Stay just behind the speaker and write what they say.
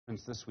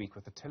developments this week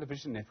with the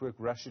television network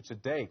Russia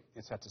Today.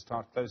 It's had to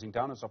start closing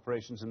down its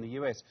operations in the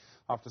US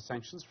after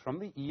sanctions from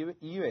the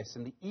US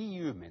and the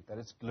EU meant that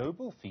its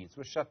global feeds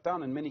were shut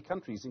down in many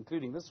countries,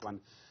 including this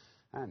one,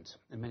 and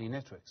in many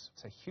networks.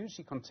 It's a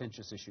hugely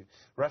contentious issue.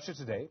 Russia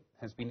Today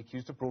has been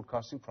accused of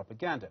broadcasting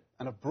propaganda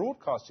and of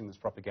broadcasting this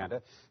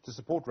propaganda to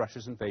support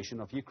Russia's invasion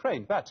of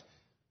Ukraine. But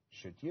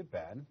should you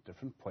ban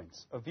different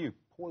points of view?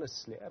 Paula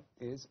Slier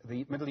is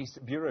the Middle East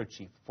Bureau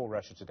Chief for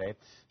Russia Today.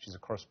 She's a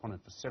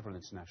correspondent for several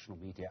international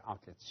media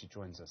outlets. She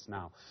joins us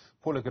now.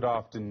 Paula, good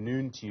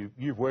afternoon to you.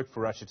 You've worked for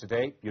Russia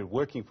Today. You're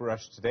working for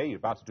Russia Today. You're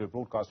about to do a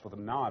broadcast for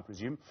them now, I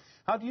presume.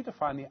 How do you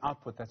define the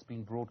output that's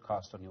been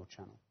broadcast on your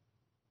channel?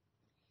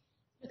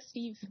 Look,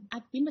 Steve,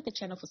 I've been with the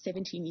channel for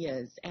 17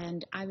 years,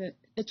 and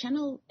the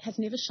channel has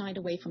never shied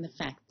away from the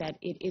fact that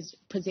it is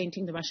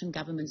presenting the Russian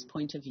government's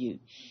point of view.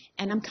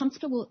 And I'm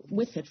comfortable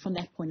with it from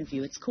that point of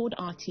view. It's called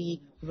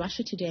RT,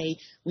 Russia Today.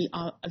 We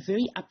are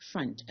very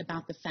upfront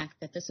about the fact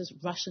that this is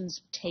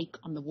Russians' take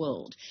on the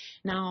world.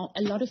 Now,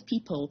 a lot of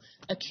people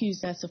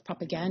accuse us of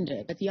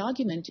propaganda, but the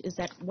argument is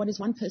that what is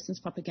one person's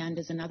propaganda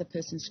is another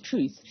person's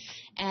truth.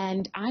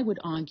 And I would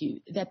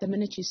argue that the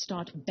minute you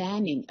start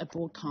banning a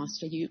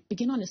broadcaster, you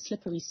begin on a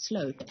slippery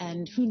slope,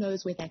 and who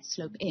knows where that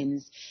slope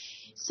ends.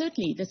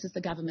 Certainly, this is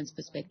the government's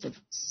perspective.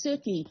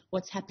 Certainly,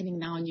 what's happening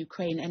now in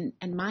Ukraine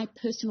and my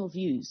personal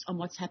views on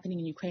what's happening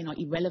in Ukraine are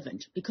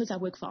irrelevant. Because I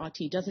work for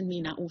RT doesn't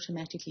mean I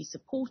automatically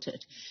support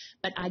it,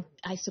 but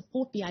I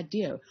support the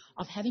idea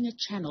of having a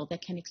channel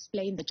that can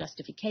explain the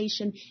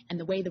justification and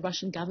the way the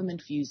Russian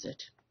government views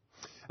it.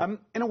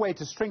 In a way,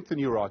 to strengthen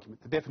your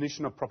argument, the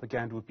definition of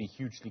propaganda would be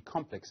hugely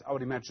complex. I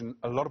would imagine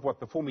a lot of what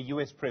the former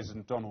US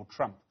President Donald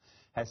Trump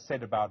has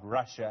said about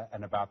Russia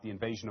and about the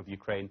invasion of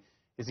Ukraine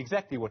is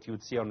exactly what you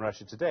would see on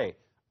Russia Today.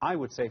 I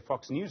would say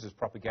Fox News is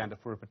propaganda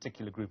for a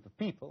particular group of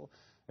people.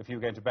 If you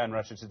were going to ban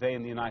Russia Today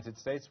in the United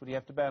States, would you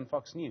have to ban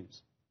Fox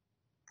News?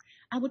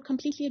 I would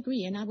completely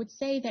agree, and I would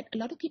say that a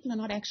lot of people are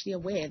not actually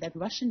aware that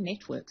Russian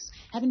networks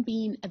haven't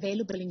been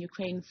available in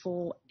Ukraine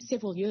for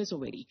several years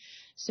already.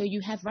 So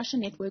you have Russian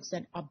networks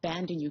that are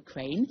banned in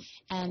Ukraine,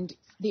 and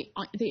there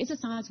is a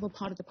sizable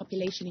part of the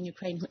population in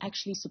Ukraine who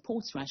actually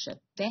supports Russia.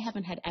 They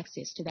haven't had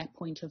access to that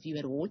point of view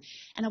at all.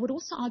 And I would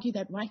also argue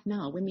that right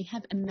now, when we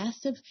have a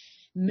massive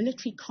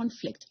military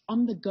conflict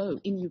on the go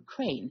in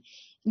Ukraine,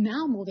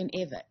 now more than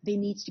ever, there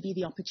needs to be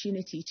the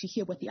opportunity to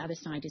hear what the other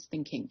side is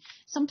thinking.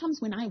 Sometimes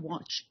when I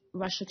watch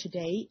Russia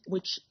Today,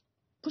 which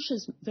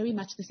pushes very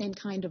much the same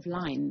kind of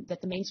line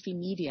that the mainstream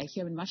media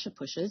here in Russia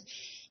pushes,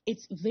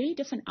 it's very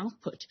different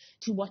output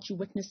to what you're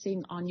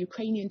witnessing on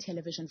Ukrainian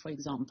television, for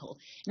example.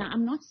 Now,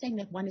 I'm not saying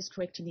that one is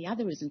correct and the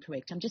other isn't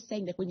correct. I'm just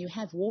saying that when you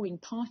have warring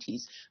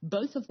parties,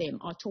 both of them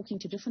are talking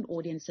to different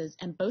audiences,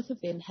 and both of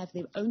them have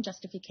their own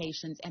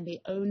justifications and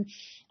their own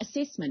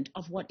assessment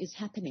of what is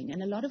happening.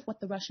 And a lot of what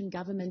the Russian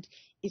government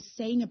is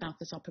saying about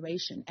this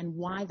operation and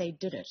why they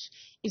did it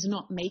is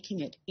not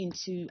making it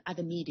into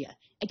other media.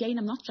 Again,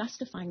 I'm not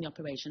justifying the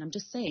operation. I'm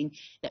just saying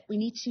that we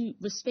need to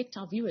respect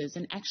our viewers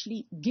and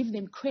actually give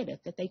them credit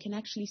that they can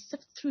actually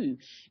sift through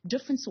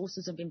different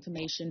sources of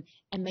information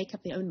and make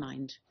up their own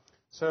mind.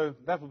 So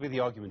that would be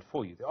the argument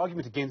for you. The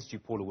argument against you,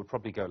 Paula, would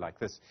probably go like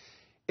this.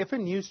 If a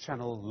news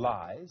channel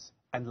lies,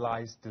 and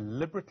lies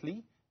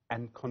deliberately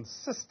and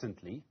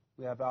consistently,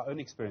 we have our own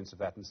experience of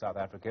that in South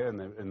Africa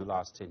in the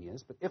last 10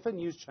 years, but if a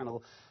news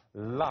channel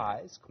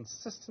lies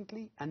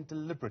consistently and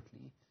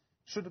deliberately,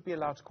 should it be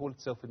allowed to call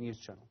itself a news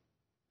channel?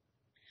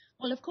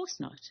 Well, of course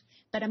not.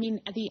 But I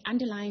mean, the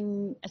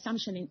underlying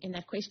assumption in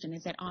that question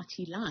is that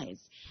RT lies.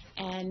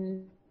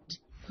 And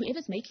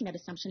whoever's making that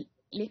assumption,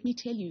 let me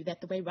tell you that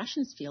the way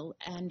Russians feel,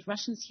 and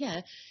Russians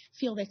here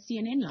feel that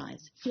CNN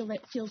lies,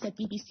 feels that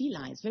BBC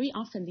lies. Very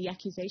often the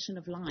accusation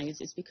of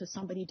lies is because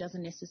somebody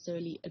doesn't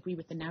necessarily agree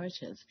with the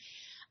narrative.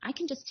 I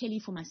can just tell you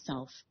for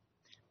myself,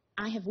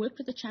 I have worked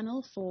with the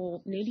channel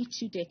for nearly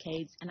 2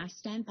 decades, and I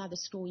stand by the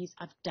stories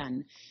I've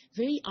done.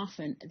 Very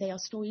often, they are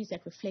stories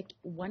that reflect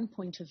one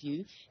point of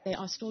view. They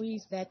are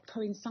stories that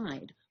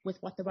coincide with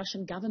what the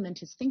Russian government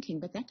is thinking,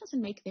 but that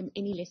doesn't make them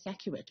any less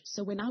accurate.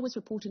 So when I was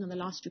reporting on the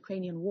last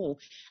Ukrainian war,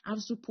 I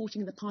was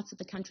reporting the parts of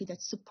the country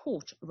that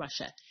support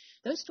Russia.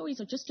 Those stories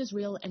are just as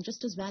real and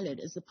just as valid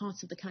as the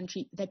parts of the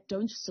country that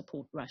don't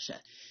support Russia.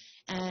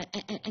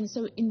 And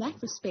so in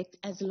that respect,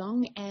 as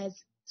long as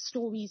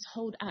stories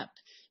hold up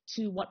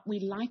to what we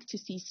like to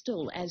see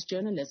still as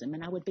journalism,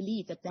 and I would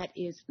believe that that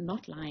is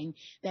not lying,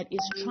 that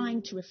is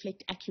trying to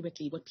reflect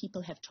accurately what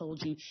people have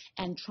told you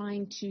and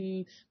trying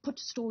to put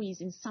stories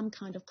in some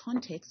kind of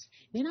context,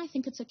 then I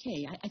think it's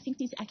okay. I think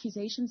these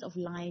accusations of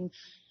lying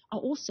are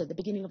also the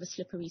beginning of a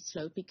slippery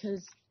slope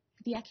because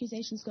the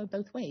accusations go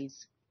both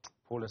ways.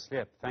 Paula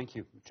Slier, thank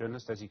you.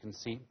 Journalist, as you can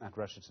see, at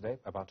Russia Today,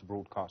 about to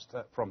broadcast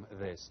from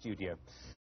their studio.